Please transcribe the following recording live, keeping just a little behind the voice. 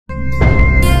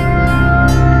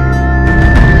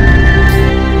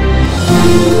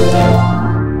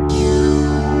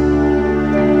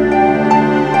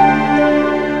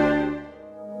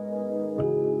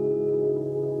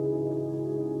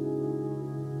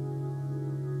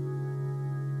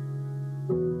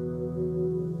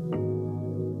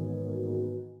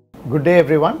Good day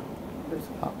everyone.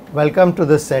 Welcome to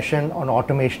this session on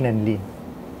automation and lean.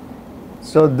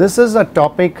 So this is a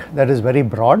topic that is very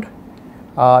broad.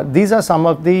 These are some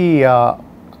of the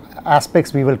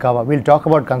aspects we will cover. We'll talk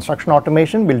about construction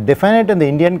automation. We'll define it in the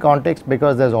Indian context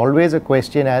because there's always a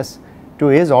question as to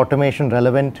is automation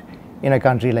relevant in a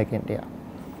country like India.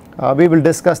 We will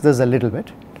discuss this a little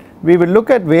bit. We will look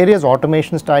at various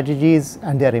automation strategies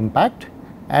and their impact,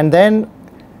 and then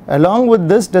along with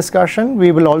this discussion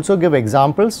we will also give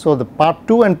examples. So the part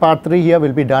 2 and part 3 here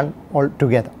will be done all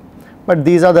together, but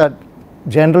these are the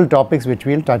general topics which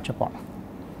we will touch upon.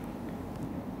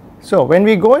 So when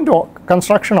we go into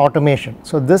construction automation,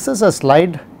 so this is a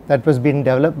slide that was being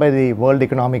developed by the World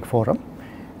Economic Forum,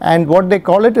 and what they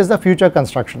call it is the future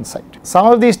construction site. Some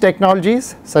of these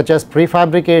technologies such as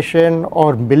prefabrication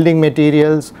or building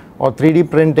materials or 3D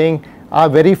printing are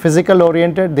very physical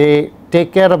oriented. They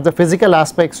take care of the physical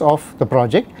aspects of the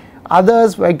project.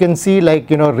 Others I can see, like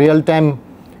real-time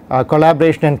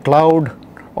collaboration and cloud,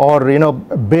 or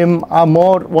BIM, are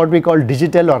more what we call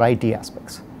digital or IT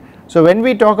aspects. So when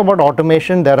we talk about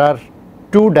automation, there are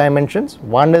two dimensions.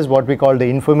 One is what we call the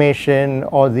information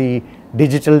or the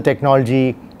digital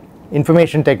technology,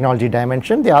 information technology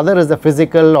dimension. The other is the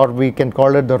physical, or we can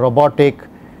call it the robotic,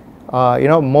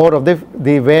 more of the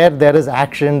where there is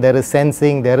action, there is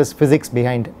sensing, there is physics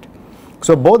behind it.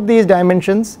 So both these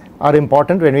dimensions are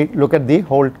important when we look at the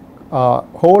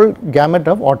whole gamut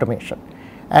of automation.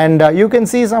 And you can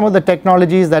see some of the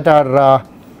technologies that are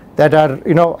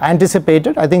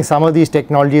anticipated. I think some of these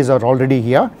technologies are already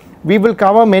here. We will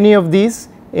cover many of these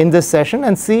in this session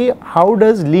and see how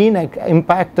does lean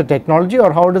impact the technology,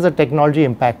 or how does the technology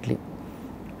impact lean.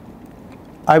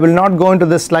 I will not go into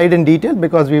this slide in detail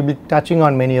because we will be touching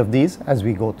on many of these as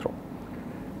we go through.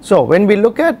 So when we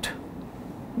look at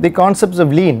the concepts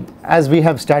of lean as we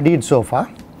have studied so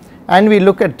far, and we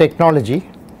look at technology,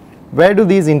 where do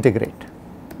these integrate?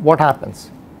 What happens?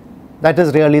 That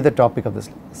is really the topic of this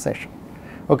session.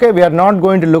 Okay, we are not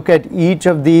going to look at each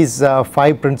of these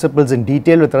 5 principles in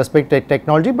detail with respect to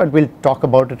technology, but we will talk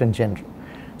about it in general.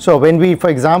 So when we, for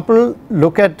example,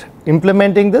 look at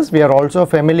implementing this, we are also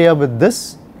familiar with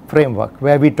this framework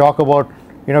where we talk about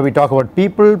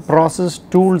people, process,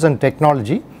 tools and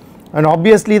technology, and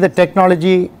obviously the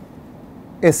technology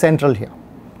is central here.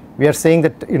 We are saying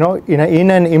that in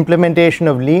an implementation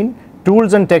of lean,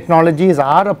 tools and technologies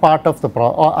are a part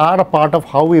of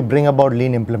how we bring about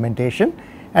lean implementation.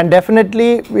 And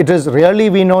definitely it is really,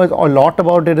 we know a lot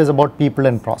about it is about people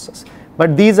and process,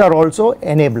 but these are also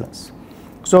enablers.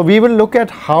 So we will look at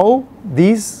how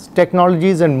these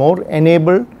technologies and more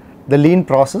enable the lean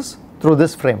process through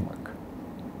this framework.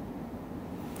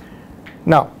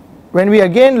 Now when we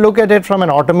again look at it from an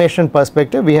automation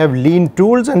perspective, we have lean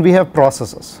tools and we have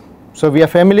processes. So we are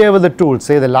familiar with the tools,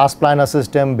 say the last planner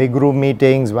system, big room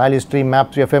meetings, value stream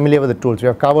maps. We are familiar with the tools. We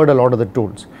have covered a lot of the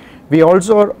tools. We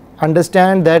also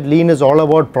understand that lean is all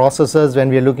about processes. When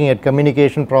we are looking at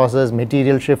communication process,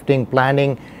 material shifting,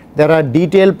 planning, there are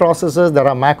detailed processes, there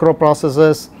are macro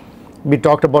processes. We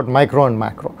talked about micro and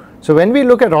macro. So when we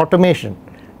look at automation,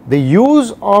 the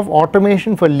use of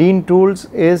automation for lean tools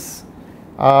is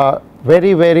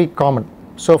very, very common.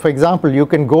 So for example, you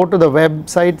can go to the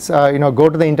websites, go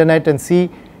to the internet and see,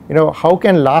 how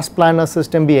can last planner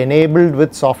system be enabled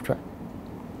with software.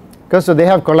 Because so they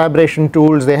have collaboration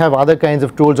tools, they have other kinds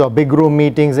of tools, or big room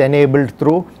meetings enabled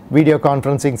through video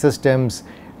conferencing systems,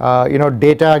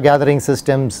 data gathering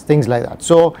systems, things like that.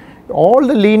 So all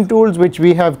the lean tools which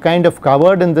we have kind of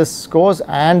covered in this course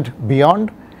and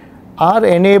beyond are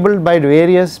enabled by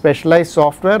various specialized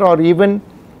software, or even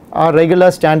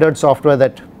regular standard software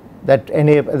that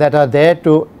are there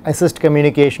to assist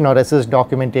communication or assist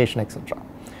documentation, etc.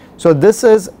 So this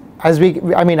is, I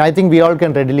think we all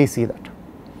can readily see that.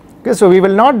 Okay, so we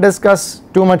will not discuss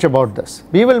too much about this.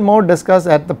 We will more discuss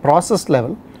at the process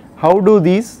level, how do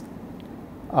these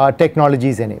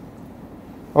technologies enable.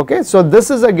 Okay, so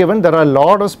this is a given. There are a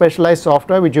lot of specialized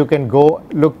software which you can go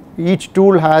look. Each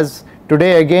tool has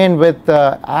today, again with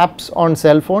apps on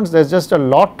cell phones, there's just a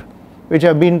lot which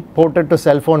have been ported to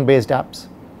cell phone based apps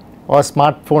or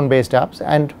smartphone based apps,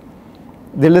 and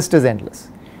the list is endless.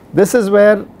 This is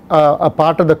where a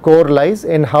part of the core lies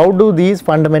in how do these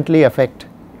fundamentally affect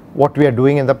what we are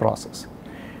doing in the process.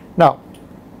 Now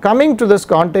coming to this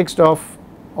context of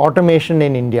automation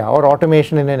in India or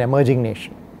automation in an emerging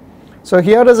nation. So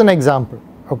here is an example.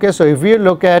 Okay, so if we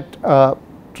look at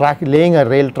laying a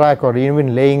rail track, or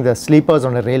even laying the sleepers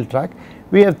on a rail track,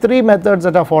 we have 3 methods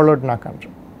that are followed in our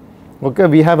country. Okay,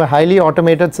 we have a highly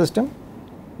automated system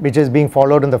which is being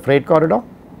followed in the freight corridor.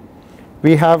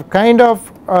 We have kind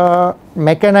of a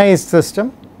mechanized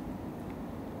system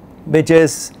which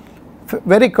is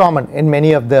very common in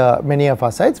many of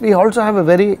our sites. We also have a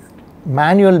very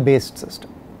manual based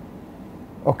system.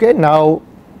 Okay, now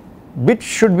which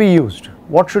should be used?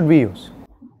 What should we use?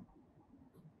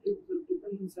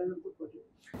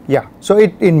 Yeah, so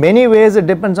in many ways it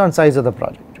depends on size of the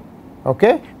project.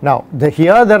 Okay, now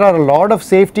here there are a lot of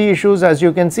safety issues, as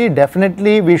you can see.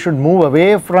 Definitely we should move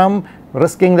away from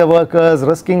risking the workers,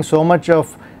 risking so much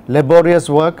of laborious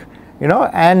work, you know,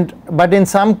 but in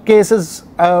some cases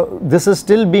this is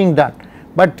still being done.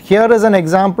 But here is an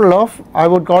example of, I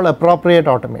would call, appropriate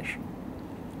automation.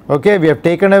 Okay, we have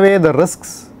taken away the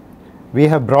risks, we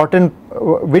have brought in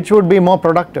which would be more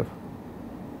productive.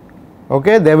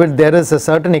 Okay, there is a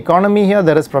certain economy here,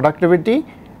 there is productivity,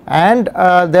 and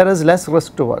there is less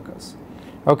risk to workers.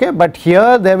 Okay, but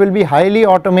here there will be highly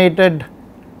automated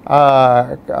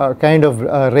kind of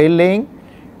rail laying.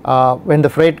 When the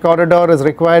freight corridor is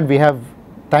required, we have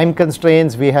time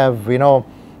constraints, we have, you know,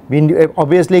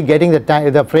 obviously getting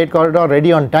the freight corridor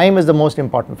ready on time is the most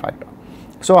important factor.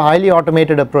 So a highly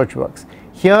automated approach works.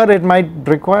 Here it might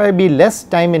require be less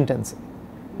time intensive,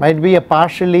 might be a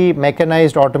partially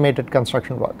mechanized automated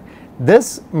construction work.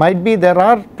 This might be, there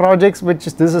are projects which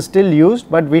this is still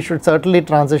used, but we should certainly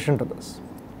transition to this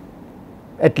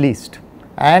at least,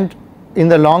 and in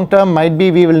the long term might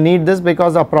be we will need this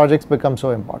because our projects become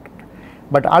so important.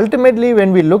 But ultimately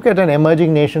when we look at an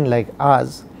emerging nation like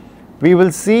ours, we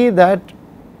will see that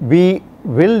we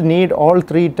will need all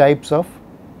three types of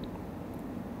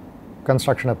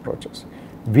construction approaches.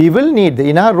 We will need,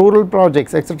 in our rural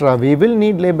projects etc., we will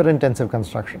need labor intensive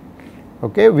construction.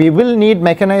 Okay, we will need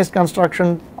mechanized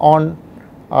construction on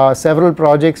several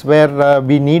projects where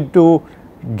we need to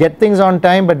get things on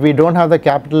time, but we do not have the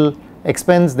capital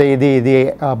expense,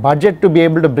 the budget to be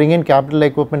able to bring in capital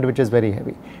equipment, which is very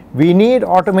heavy. We need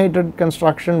automated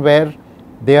construction where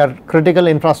they are critical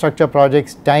infrastructure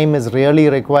projects, time is really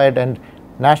required, and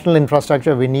national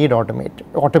infrastructure we need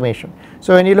automation.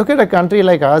 So when you look at a country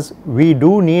like ours, we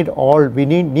do need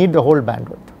need the whole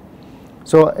bandwidth.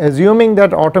 So assuming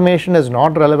that automation is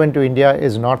not relevant to India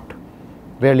is not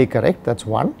really correct, that is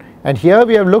one. And here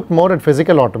we have looked more at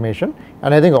physical automation,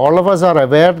 and I think all of us are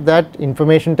aware that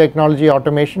information technology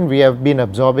automation, we have been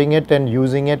absorbing it and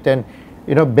using it and,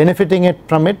 you know, benefiting it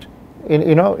from it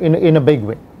in a big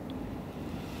way.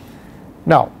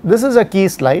 Now this is a key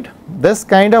slide. This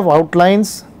kind of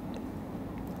outlines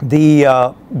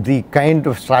the kind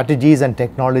of strategies and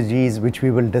technologies which we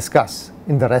will discuss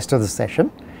in the rest of the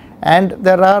session, and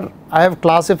I have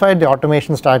classified the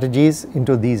automation strategies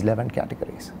into these 11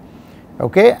 categories.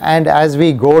 Okay, and as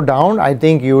we go down, I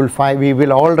think you will find, we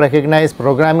will all recognize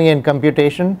programming and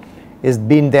computation is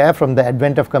been there from the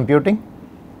advent of computing.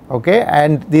 Okay,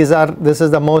 and this is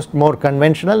the more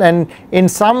conventional, and in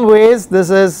some ways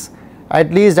this is at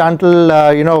least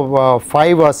until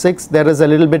 5 or 6 there is a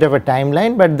little bit of a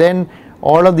timeline, but then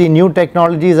all of the new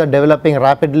technologies are developing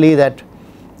rapidly that,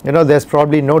 you know, there is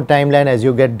probably no timeline as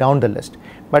you get down the list.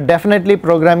 But definitely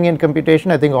programming and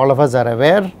computation, I think all of us are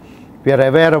aware. We are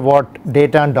aware of what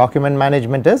data and document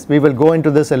management is. We will go into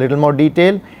this a little more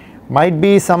detail. Might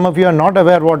be some of you are not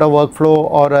aware what a workflow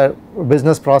or a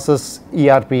business process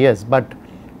ERP is, but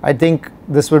I think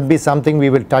this would be something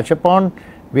we will touch upon.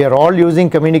 We are all using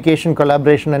communication,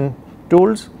 collaboration and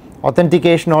tools.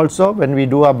 Authentication also, when we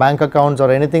do our bank accounts or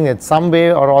anything, in some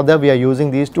way or other we are using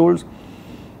these tools.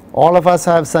 All of us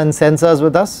have some sensors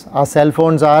with us. Our cell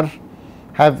phones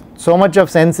have so much of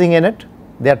sensing in it,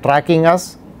 they are tracking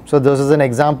us. So this is an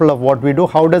example of what we do.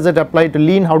 How does it apply to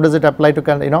lean? How does it apply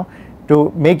to, you know,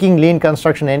 to making lean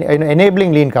construction,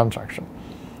 enabling lean construction?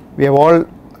 We are all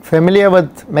familiar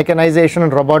with mechanization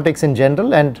and robotics in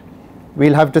general, and we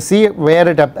will have to see where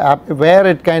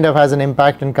it kind of has an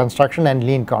impact in construction and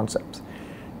lean concepts.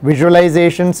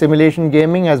 Visualization, simulation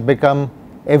gaming has become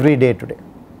everyday today.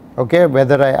 Okay,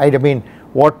 whether I mean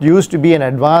what used to be an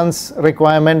advanced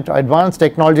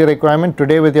technology requirement,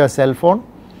 today with your cell phone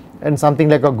and something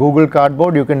like a Google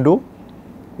Cardboard you can do,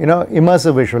 you know,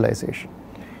 immersive visualization.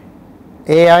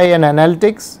 AI and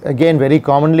analytics, again very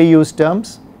commonly used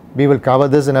terms, we will cover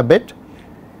this in a bit.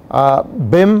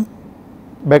 BIM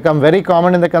become very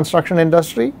common in the construction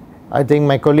industry. I think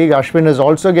my colleague Ashwin is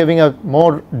also giving a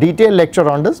more detailed lecture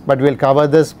on this, but we will cover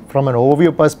this from an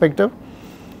overview perspective.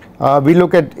 We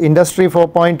look at Industry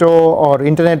 4.0 or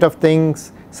Internet of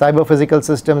Things, cyber physical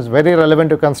systems, very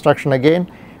relevant to construction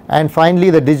again. And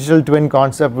finally the digital twin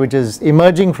concept, which is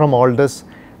emerging from all this.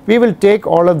 We will take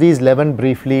all of these 11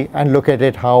 briefly and look at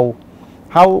it how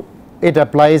it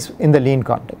applies in the lean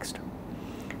context.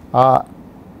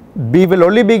 We will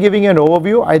only be giving an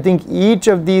overview. I think each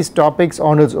of these topics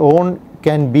on its own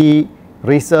can be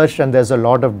researched and there's a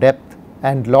lot of depth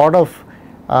and lot of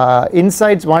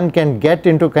insights one can get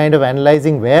into kind of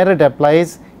analyzing where it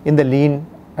applies in the lean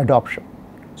adoption.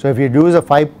 So if you use the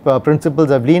 5 principles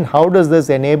of lean, how does this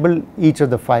enable each of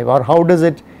the 5, or how does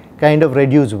it kind of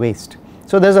reduce waste?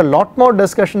 So there's a lot more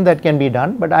discussion that can be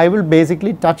done, but I will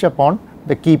basically touch upon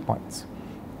the key points.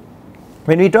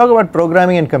 When we talk about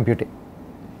programming and computing,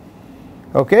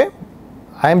 okay,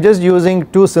 I am just using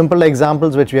 2 simple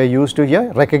examples which we are used to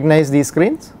here. Recognize these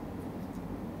screens.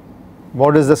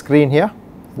 What is the screen here?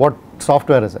 What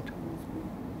software is it?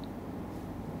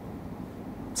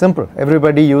 Simple,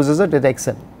 everybody uses it, it's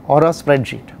Excel or a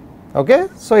spreadsheet. Okay,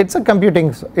 so it's a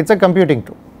computing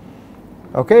tool.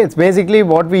 Okay, it's basically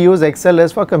what we use Excel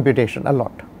is for computation a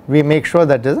lot. We make sure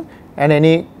that is, and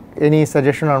any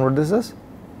suggestion on what this is?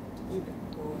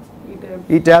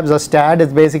 ETABS or STAD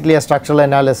is basically a structural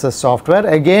analysis software.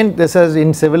 Again, this is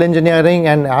in civil engineering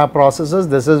and our processes,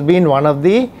 this has been one of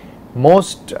the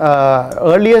most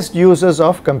earliest uses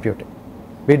of computing.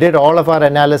 We did all of our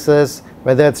analysis,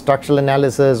 whether it's structural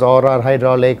analysis or our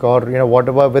hydraulic or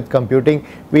whatever with computing.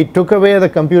 We took away the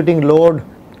computing load,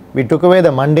 we took away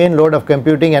the mundane load of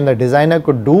computing, and the designer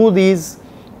could do these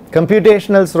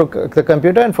computationals through the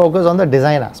computer and focus on the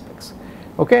design aspects.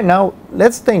 Okay, now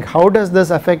let's think, how does this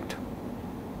affect,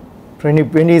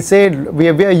 when we say we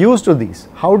are used to these,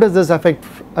 how does this affect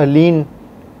a lean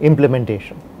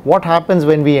implementation? What happens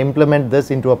when we implement this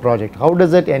into a project? How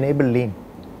does it enable lean?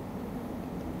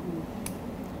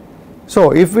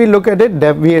 So if we look at it,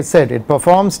 we have said it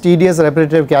performs tedious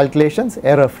repetitive calculations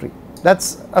error free.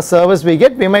 That's a service we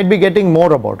get. We might be getting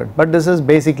more about it, but this is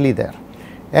basically there.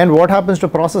 And what happens to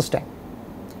process time?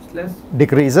 Less.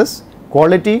 Decreases.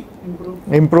 Quality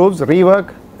improves.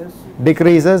 Rework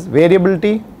decreases.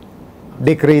 Variability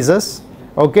decreases.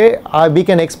 Okay, we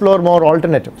can explore more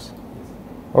alternatives.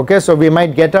 Okay, so we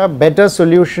might get a better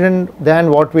solution than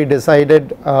what we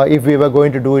decided if we were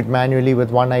going to do it manually with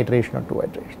 1 iteration or 2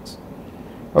 iterations.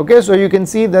 Okay, so you can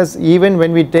see this, even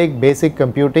when we take basic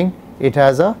computing, it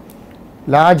has a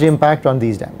large impact on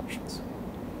these dimensions.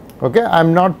 Okay, I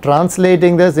am not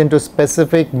translating this into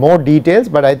specific more details,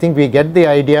 but I think we get the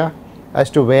idea as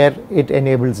to where it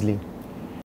enables lean.